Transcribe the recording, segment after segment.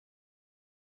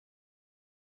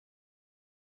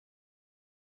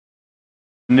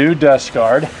new dust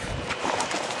guard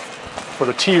for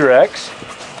the Teryx,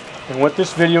 and what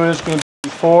this video is going to be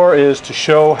for is to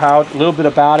show how a little bit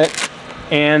about it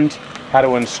and how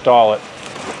to install it.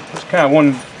 It's kind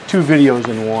of two videos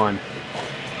in one.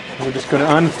 We're just going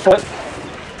to unfold it.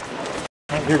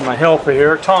 Here's my helper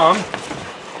here, Tom.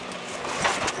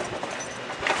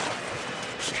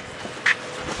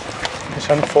 Just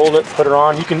unfold it, put it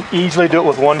on. You can easily do it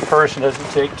with one person, it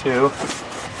doesn't take two.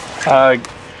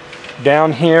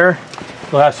 Down here,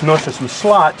 you'll have to notice some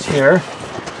slots here.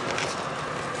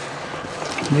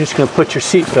 You're just going to put your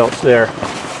seat belts there.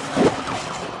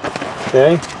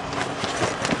 Okay.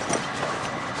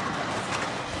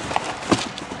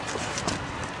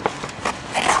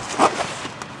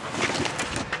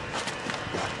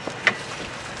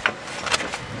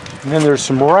 And then there's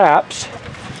some wraps,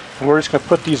 and we're just going to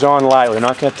put these on lightly. We're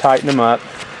not going to tighten them up.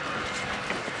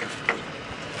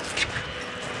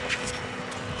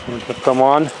 We're going to put them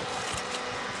on.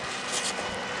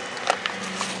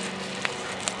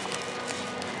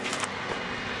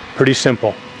 Pretty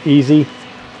simple, easy.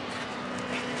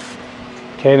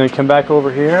 Okay, then come back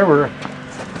over here. We're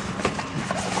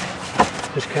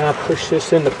just kind of push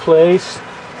this into place.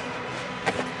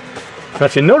 Now,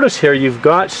 if you notice here, you've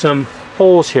got some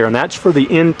holes here, and that's for the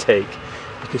intake.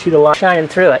 You can see the light shining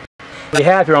through it. What you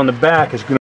have here on the back is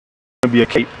going to be a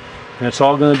cape, and it's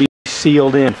all going to be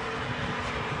sealed in.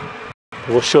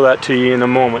 We'll show that to you in a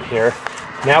moment here.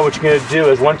 Now what you're going to do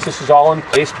is, once this is all in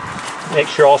place, make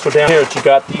sure also down here that you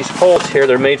got these holes here.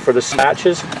 They're made for the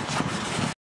latches.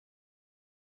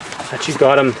 That you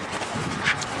got them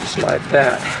just like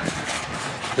that.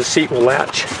 The seat will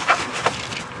latch.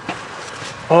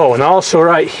 Oh, and also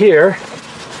right here,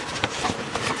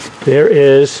 there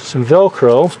is some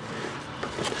Velcro.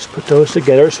 Just put those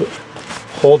together so it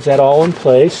holds that all in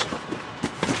place.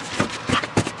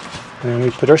 And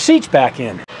we put our seats back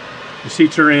in. The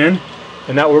seats are in,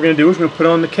 and now what we're going to do is we're going to put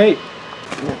on the cape.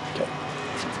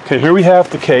 Okay, here we have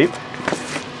the cape.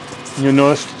 And you'll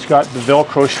notice it's got the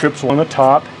Velcro strips on the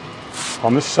top,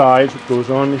 on the sides, it goes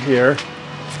on to here.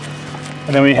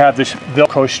 And then we have this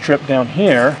Velcro strip down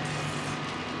here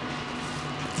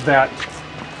that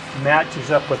matches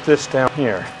up with this down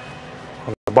here,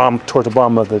 on the bottom, toward the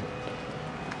bottom of the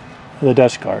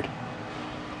dust guard.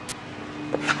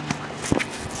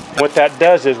 What that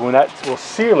does is, when that will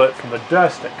seal it from the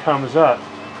dust that comes up,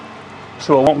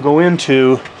 so it won't go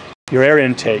into your air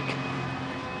intake.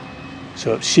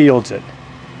 So it shields it.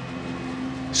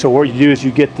 So what you do is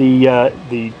you get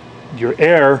your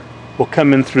air will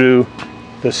come in through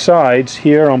the sides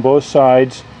here on both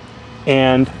sides,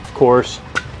 and of course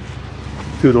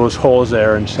through those holes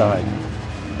there inside,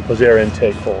 those air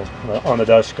intake holes on the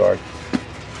dust guard.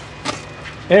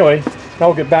 Anyway, now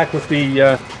we'll get back with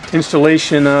the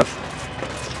installation of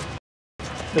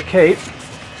the cape.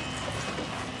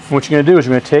 What you're going to do is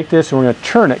we're going to take this and we're going to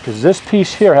turn it, because this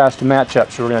piece here has to match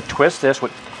up. So we're going to twist this,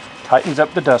 which tightens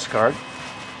up the dust guard.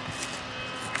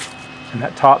 And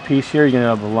that top piece here, you're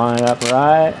going to line it up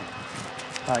right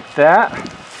like that.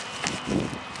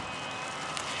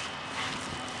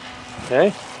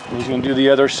 Okay, and he's going to do the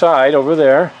other side over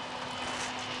there.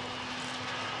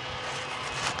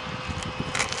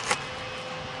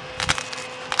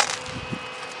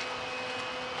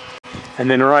 And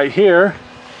then right here,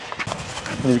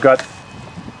 you've got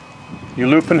your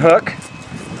loop and hook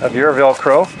of your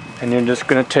Velcro, and you're just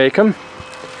going to take them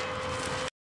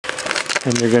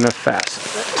and you're going to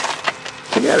fasten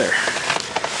it together.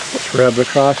 Just rub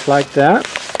across like that.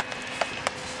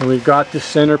 And we've got the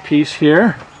center piece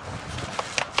here.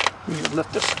 You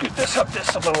lift this, scoot this up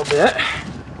just a little bit.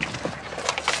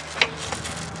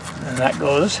 And that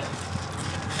goes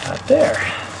right there.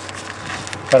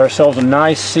 Got ourselves a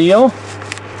nice seal.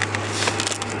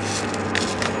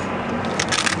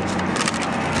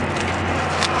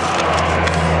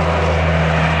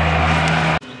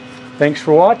 Thanks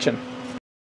for watching.